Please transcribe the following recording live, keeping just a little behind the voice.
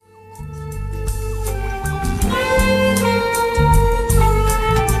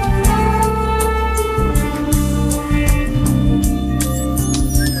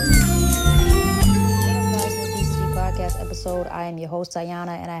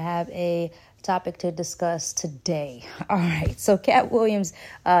have a topic to discuss today. All right. So Cat Williams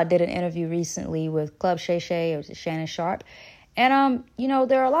did an interview recently with Club Shay Shay, or Shannon Sharp. And,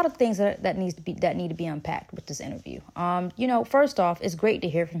 there are a lot of things that need to be unpacked with this interview. First off, it's great to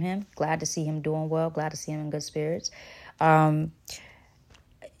hear from him. Glad to see him doing well. Glad to see him in good spirits. Looking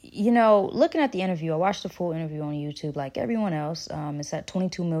at the interview, I watched the full interview on YouTube like everyone else. It's at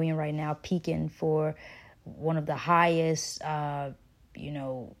 22 million right now, peaking for one of the highest,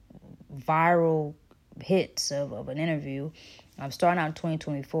 viral hits of an interview. I'm starting out in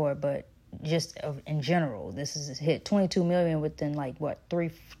 2024, but just in general, this is hit 22 million within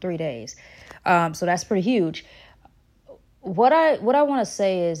three days. So that's pretty huge. What I want to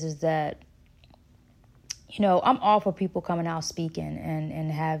say is that, I'm all for people coming out speaking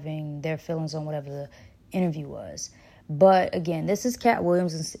and having their feelings on whatever the interview was. But again, this is Cat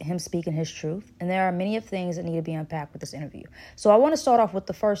Williams and him speaking his truth. And there are many of things that need to be unpacked with this interview. So I want to start off with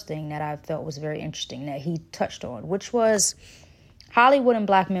the first thing that I felt was very interesting that he touched on, which was Hollywood and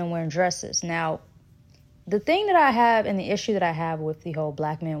black men wearing dresses. Now, the thing that I have and the issue that I have with the whole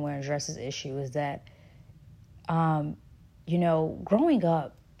black men wearing dresses issue is that, growing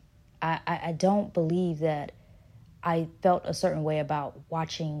up, I don't believe that I felt a certain way about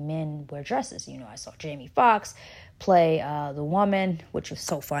watching men wear dresses. I saw Jamie Foxx play the woman, which was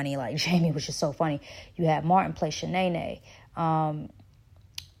so funny. Like, Jamie was just so funny. You had Martin play Shanae.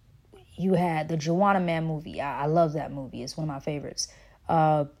 You had the Joanna Man movie. I love that movie. It's one of my favorites.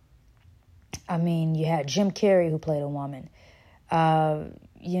 You had Jim Carrey who played a woman.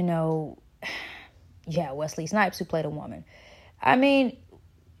 Wesley Snipes who played a woman.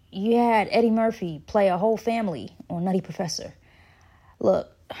 You had Eddie Murphy play a whole family on Nutty Professor. Look,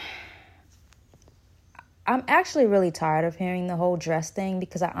 I'm actually really tired of hearing the whole dress thing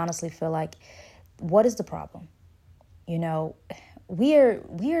because I honestly feel like, what is the problem?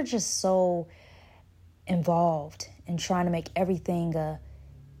 We're just so involved in trying to make everything, they're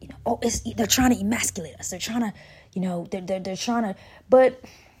trying to emasculate us. They're trying to, they're trying to, but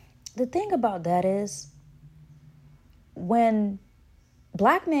the thing about that is when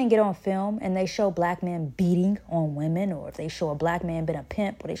black men get on film and they show black men beating on women, or if they show a black man being a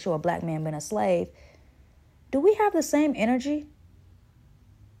pimp, or they show a black man being a slave, do we have the same energy?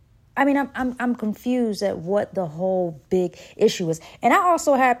 I'm confused at what the whole big issue is. And I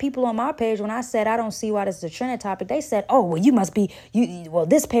also had people on my page when I said I don't see why this is a trending topic. They said, "Oh, well,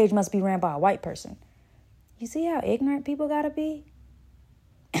 this page must be ran by a white person." You see how ignorant people gotta be?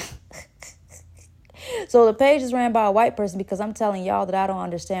 So the page is ran by a white person because I'm telling y'all that I don't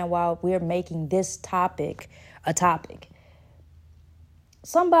understand why we're making this topic a topic.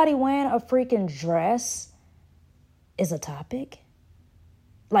 Somebody wearing a freaking dress is a topic.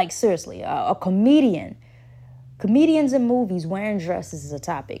 Like, seriously, a comedians in movies wearing dresses is a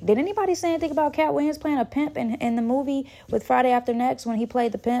topic. Did anybody say anything about Cat Williams playing a pimp in the movie with Friday After Next when he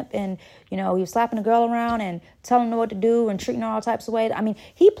played the pimp and, he was slapping a girl around and telling her what to do and treating her all types of ways?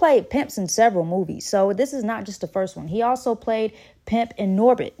 He played pimps in several movies. So this is not just the first one. He also played pimp in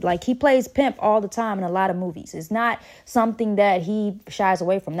Norbit. Like, he plays pimp all the time in a lot of movies. It's not something that he shies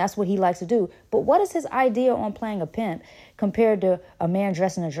away from. That's what he likes to do. But what is his idea on playing a pimp compared to a man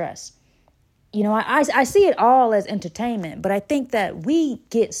dressed in a dress? I see it all as entertainment, but I think that we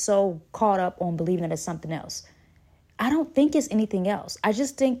get so caught up on believing that it's something else. I don't think it's anything else. I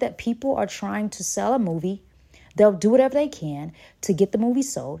just think that people are trying to sell a movie. They'll do whatever they can to get the movie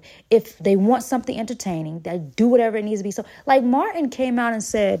sold. If they want something entertaining, they do whatever it needs to be sold. Like, Martin came out and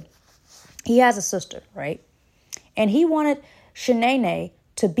said he has a sister, right? And he wanted Shanae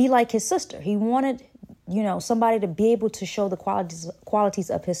to be like his sister. He wanted somebody to be able to show the qualities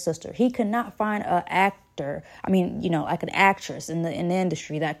of his sister. He could not find an actor, like an actress in the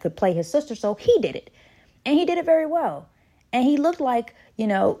industry that could play his sister, so he did it. And he did it very well. And he looked like,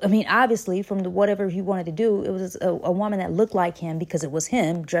 obviously from whatever he wanted to do, it was a woman that looked like him because it was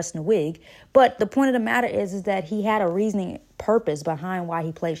him dressed in a wig. But the point of the matter is that he had a reasoning purpose behind why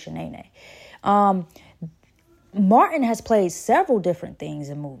he played Shanae. Martin has played several different things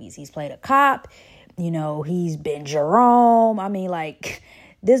in movies. He's played a cop. He's been Jerome.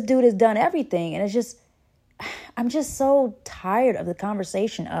 This dude has done everything. And I'm just so tired of the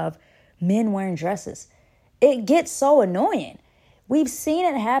conversation of men wearing dresses. It gets so annoying. We've seen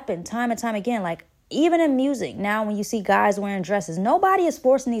it happen time and time again. Like, even in music, now when you see guys wearing dresses, nobody is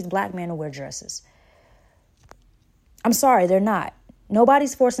forcing these black men to wear dresses. I'm sorry, they're not.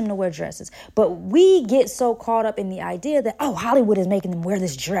 Nobody's forcing them to wear dresses. But we get so caught up in the idea that, Hollywood is making them wear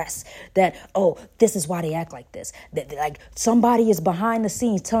this dress. That, this is why they act like this. That, like, somebody is behind the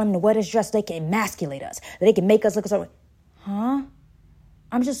scenes telling them to wear this dress so they can emasculate us. That they can make us look a certain way. Huh?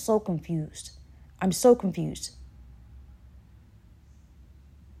 I'm just so confused. I'm so confused.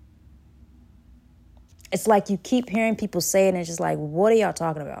 It's like you keep hearing people say it and it's just like, what are y'all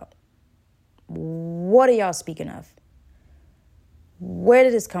talking about? What are y'all speaking of? Where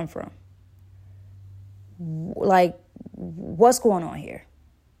did this come from? Like, what's going on here?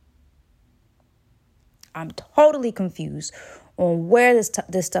 I'm totally confused on where this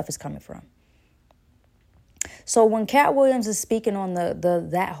stuff is coming from. So when Cat Williams is speaking on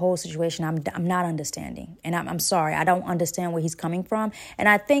that whole situation, I'm not understanding. And I'm sorry, I don't understand where he's coming from. And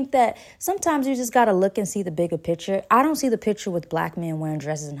I think that sometimes you just got to look and see the bigger picture. I don't see the picture with black men wearing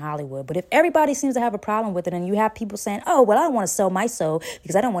dresses in Hollywood. But if everybody seems to have a problem with it and you have people saying, oh, well, I don't want to sell my soul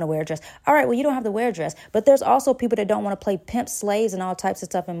because I don't want to wear a dress. All right, well, you don't have to wear a dress. But there's also people that don't want to play pimp slaves and all types of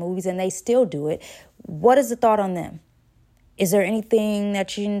stuff in movies, and they still do it. What is the thought on them? Is there anything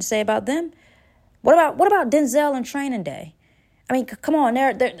that you can say about them? What about Denzel in Training Day? I mean, come on,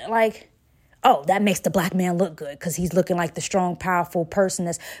 they're like, oh, that makes the black man look good because he's looking like the strong, powerful person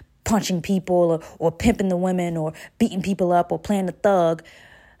that's punching people or pimping the women or beating people up or playing the thug.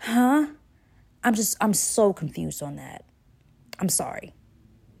 Huh? I'm so confused on that. I'm sorry.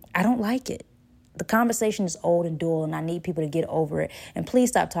 I don't like it. The conversation is old and dull, and I need people to get over it. And please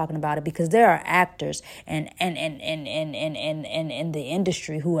stop talking about it, because there are actors and in the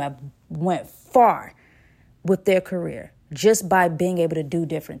industry who have went far with their career just by being able to do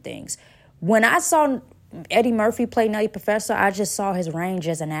different things. When I saw Eddie Murphy play Nutty Professor, I just saw his range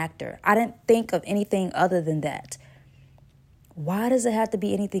as an actor. I didn't think of anything other than that. Why does it have to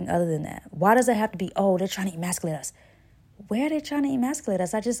be anything other than that? Why does it have to be, oh, they're trying to emasculate us? Where are they trying to emasculate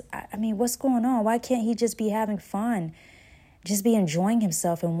us? I mean, what's going on? Why can't he just be having fun? Just be enjoying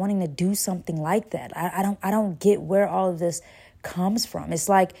himself and wanting to do something like that? I don't get where all of this comes from. It's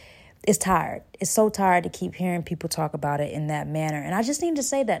like, it's tired. It's so tired to keep hearing people talk about it in that manner. And I just need to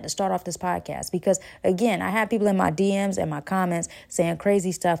say that to start off this podcast, because again, I have people in my DMs and my comments saying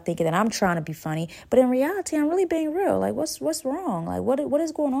crazy stuff, thinking that I'm trying to be funny. But in reality, I'm really being real. Like, what's wrong? Like, what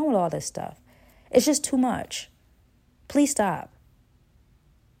is going on with all this stuff? It's just too much. Please stop.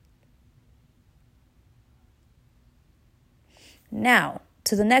 Now,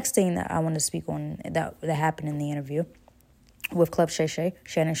 to the next thing that I want to speak on that happened in the interview with Club Shay Shay,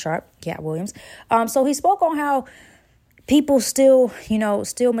 Shannon Sharp, Cat Williams. So he spoke on how people steal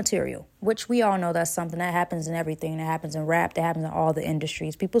material, which we all know that's something that happens in everything. That happens in rap, that happens in all the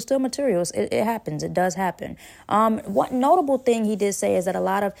industries. People steal materials. It happens. It does happen. One notable thing he did say is that a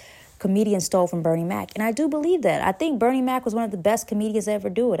lot of comedians stole from Bernie Mac. And I do believe that. I think Bernie Mac was one of the best comedians to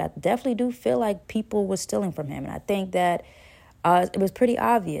ever do it. I definitely do feel like people were stealing from him. And I think that it was pretty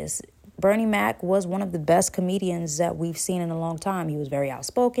obvious. Bernie Mac was one of the best comedians that we've seen in a long time. He was very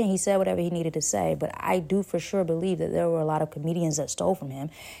outspoken. He said whatever he needed to say. But I do for sure believe that there were a lot of comedians that stole from him.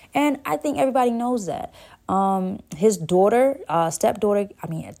 And I think everybody knows that. His daughter, stepdaughter,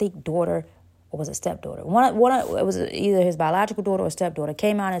 or was it stepdaughter? It was either his biological daughter or stepdaughter,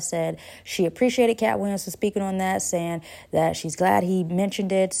 came out and said she appreciated Cat Williams for speaking on that, saying that she's glad he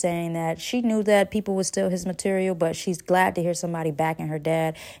mentioned it, saying that she knew that people would steal his material, but she's glad to hear somebody backing her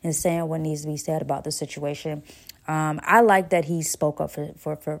dad and saying what needs to be said about the situation. I like that he spoke up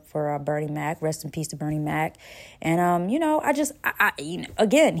for Bernie Mac. Rest in peace to Bernie Mac. And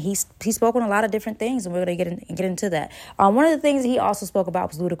again, he spoke on a lot of different things, and we're gonna get into that. One of the things he also spoke about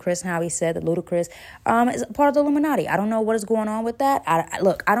was Ludacris, and how he said that Ludacris is part of the Illuminati. I don't know what is going on with that.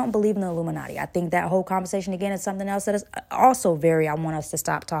 I don't believe in the Illuminati. I think that whole conversation again is something else that is also I want us to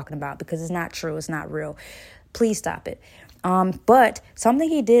stop talking about, because it's not true. It's not real. Please stop it. But something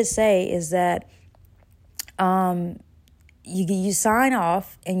he did say is that you sign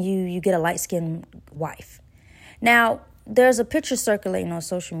off and you get a light-skinned wife. Now, there's a picture circulating on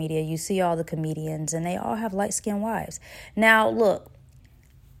social media. You see all the comedians, and they all have light-skinned wives. Now, look,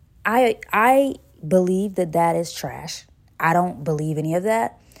 I believe that is trash. I don't believe any of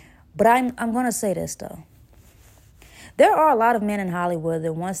that. But I'm going to say this, though. There are a lot of men in Hollywood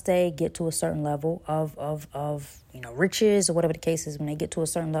that once they get to a certain level of riches or whatever the case is, when they get to a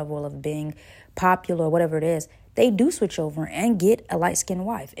certain level of being popular or whatever it is, they do switch over and get a light-skinned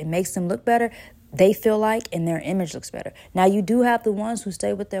wife. It makes them look better, they feel like, and their image looks better. Now, you do have the ones who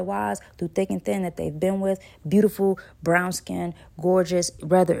stay with their wives through thick and thin that they've been with, beautiful, brown-skinned, gorgeous,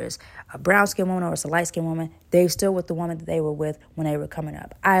 whether it's a brown-skinned woman or it's a light-skinned woman, they're still with the woman that they were with when they were coming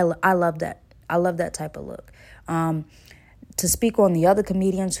up. I love that. I love that type of look. To speak on the other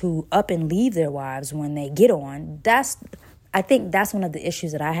comedians who up and leave their wives when they get on, I think that's one of the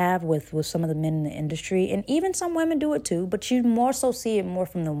issues that I have with some of the men in the industry, and even some women do it too, but you more so see it more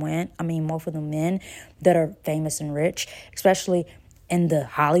from the men that are famous and rich, especially in the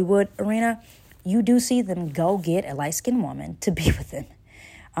Hollywood arena, you do see them go get a light-skinned woman to be with them.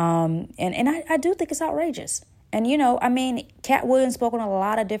 And I do think it's outrageous. And, Cat Williams spoke on a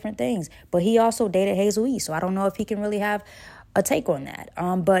lot of different things, but he also dated Hazel E. So I don't know if he can really have a take on that.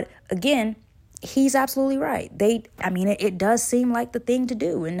 But again, he's absolutely right. It does seem like the thing to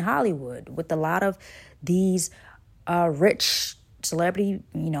do in Hollywood with a lot of these rich celebrity,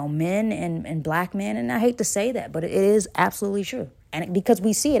 men and black men. And I hate to say that, but it is absolutely true. And because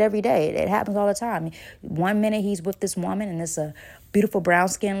we see it every day, it happens all the time. One minute he's with this woman and it's a beautiful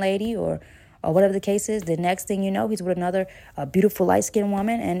brown-skinned lady or whatever the case is. The next thing you know, he's with another beautiful light-skinned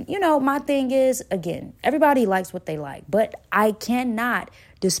woman. And, my thing is, again, everybody likes what they like. But I cannot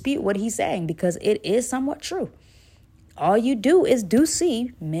dispute what he's saying because it is somewhat true. All you do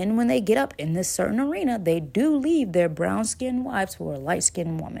see men when they get up in this certain arena, they do leave their brown-skinned wives for a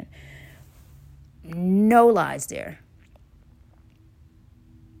light-skinned woman. No lies there.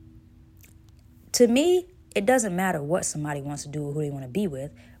 To me, it doesn't matter what somebody wants to do or who they want to be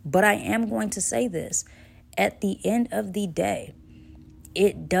with, but I am going to say this. At the end of the day,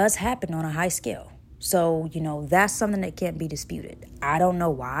 it does happen on a high scale. So, that's something that can't be disputed. I don't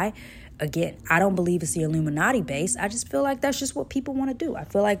know why. Again, I don't believe it's the Illuminati base. I just feel like that's just what people want to do. I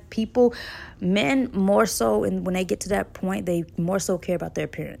feel like men more so, and when they get to that point, they more so care about their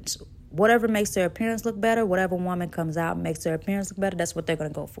appearance. Whatever makes their appearance look better, whatever woman comes out and makes their appearance look better, that's what they're going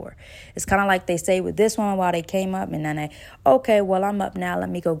to go for. It's kind of like they say with this one while they came up and then I'm up now. Let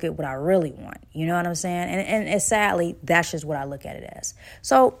me go get what I really want. You know what I'm saying? And sadly, that's just what I look at it as.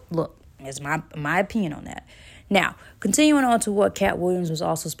 So, look, it's my opinion on that. Now, continuing on to what Cat Williams was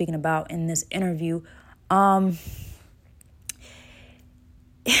also speaking about in this interview,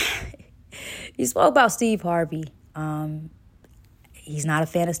 he spoke about Steve Harvey. He's not a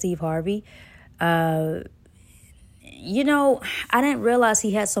fan of Steve Harvey. I didn't realize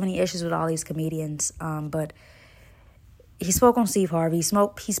he had so many issues with all these comedians. But he spoke on Steve Harvey.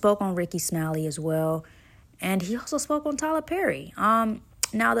 He spoke on Ricky Smiley as well. And he also spoke on Tyler Perry.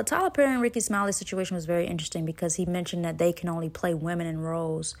 Now, the Tyler Perry and Ricky Smiley situation was very interesting because he mentioned that they can only play women in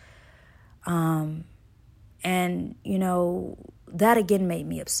roles. And, that again made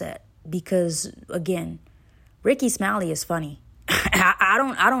me upset because, again, Ricky Smiley is funny.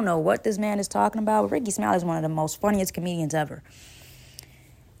 I don't know what this man is talking about, but Ricky Smiley is one of the most funniest comedians ever.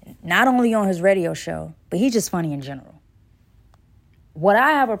 Not only on his radio show, but he's just funny in general. What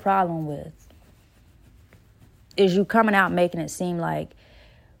I have a problem with is you coming out making it seem like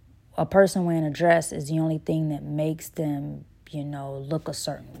a person wearing a dress is the only thing that makes them, look a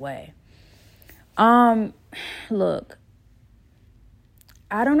certain way. Look,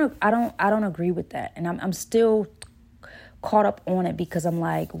 I don't agree with that, and I'm still caught up on it because I'm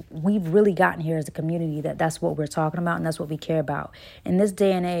like, we've really gotten here as a community that's what we're talking about and that's what we care about. In this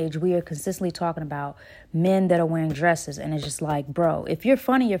day and age, we are consistently talking about men that are wearing dresses, and it's just like, bro, if you're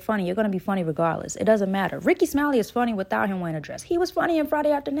funny, you're funny. You're going to be funny regardless. It doesn't matter. Ricky Smiley is funny without him wearing a dress. He was funny in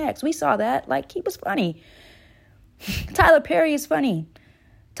Friday After Next. We saw that. Like, he was funny. Tyler Perry is funny.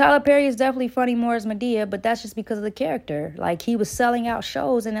 Tyler Perry is definitely funny more as Madea, but that's just because of the character. Like, he was selling out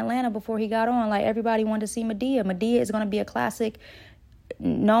shows in Atlanta before he got on. Like, everybody wanted to see Madea. Madea is going to be a classic,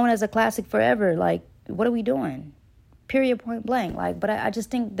 known as a classic forever. Like, what are we doing? Period, point blank. Like, but I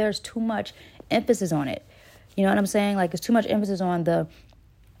just think there's too much emphasis on it. You know what I'm saying? Like, there's too much emphasis on the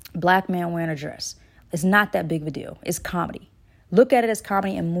black man wearing a dress. It's not that big of a deal. It's comedy. Look at it as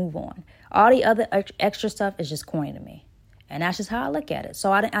comedy and move on. All the other extra stuff is just corny to me. And that's just how I look at it.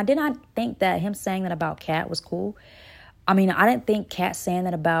 So I did not think that him saying that about Cat was cool. I mean, I didn't think Cat saying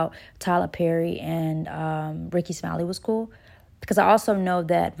that about Tyler Perry and Ricky Smiley was cool. Because I also know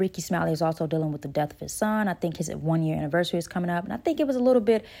that Ricky Smiley is also dealing with the death of his son. I think his 1-year anniversary is coming up. And I think it was a little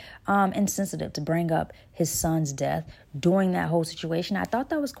bit insensitive to bring up his son's death during that whole situation. I thought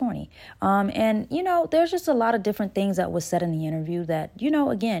that was corny. And, there's just a lot of different things that was said in the interview that,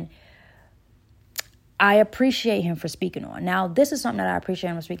 again, I appreciate him for speaking on. Now, this is something that I appreciate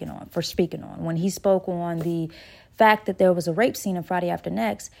him for speaking on. When he spoke on the fact that there was a rape scene in Friday After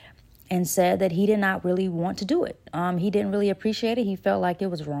Next and said that he did not really want to do it. He didn't really appreciate it. He felt like it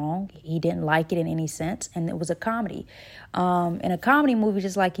was wrong. He didn't like it in any sense. And it was a comedy. In a comedy movie,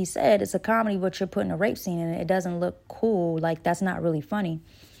 just like he said, it's a comedy, but you're putting a rape scene in it. It doesn't look cool. Like, that's not really funny.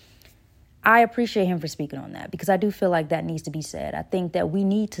 I appreciate him for speaking on that because I do feel like that needs to be said. I think that we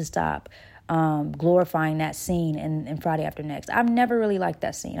need to stop glorifying that scene in Friday After Next. I've never really liked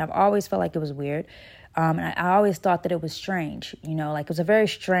that scene. I've always felt like it was weird. And I always thought that it was strange, like it was a very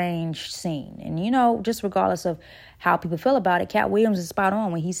strange scene. And, just regardless of how people feel about it, Cat Williams is spot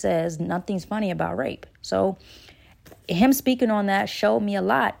on when he says nothing's funny about rape. So him speaking on that showed me a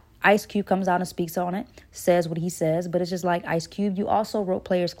lot. Ice Cube comes out and speaks on it, says what he says, but it's just like, Ice Cube, you also wrote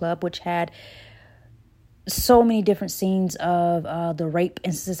Players Club, which had so many different scenes of the rape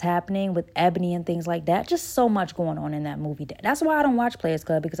instances happening with Ebony and things like that. Just so much going on in that movie. That's why I don't watch Players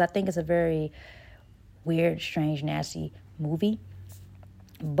Club, because I think it's a very weird, strange, nasty movie.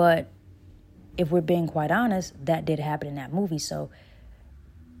 But if we're being quite honest, that did happen in that movie. So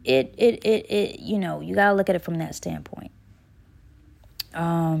it you know, you gotta look at it from that standpoint.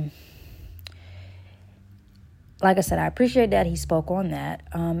 Like I said, I appreciate that he spoke on that.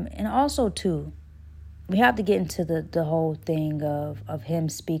 And also too, we have to get into the whole thing of him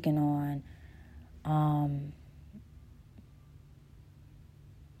speaking on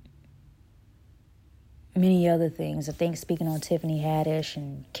many other things. I think speaking on Tiffany Haddish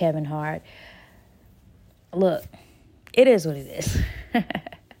and Kevin Hart. Look, it is what it is.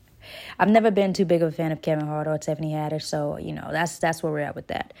 I've never been too big of a fan of Kevin Hart or Tiffany Haddish, so you know that's where we're at with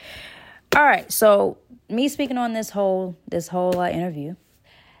that. All right, so me speaking on this whole interview,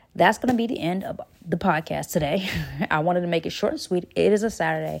 that's going to be the end of the podcast today. I wanted to make it short and sweet. It is a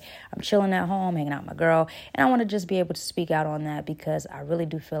Saturday. I'm chilling at home, hanging out with my girl, and I want to just be able to speak out on that because I really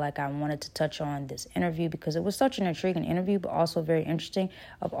do feel like I wanted to touch on this interview because it was such an intriguing interview, but also very interesting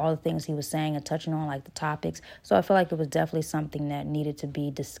of all the things he was saying and touching on, like the topics. So I feel like it was definitely something that needed to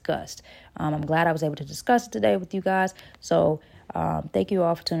be discussed. I'm glad I was able to discuss it today with you guys. So thank you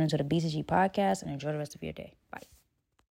all for tuning into the BCG podcast and enjoy the rest of your day.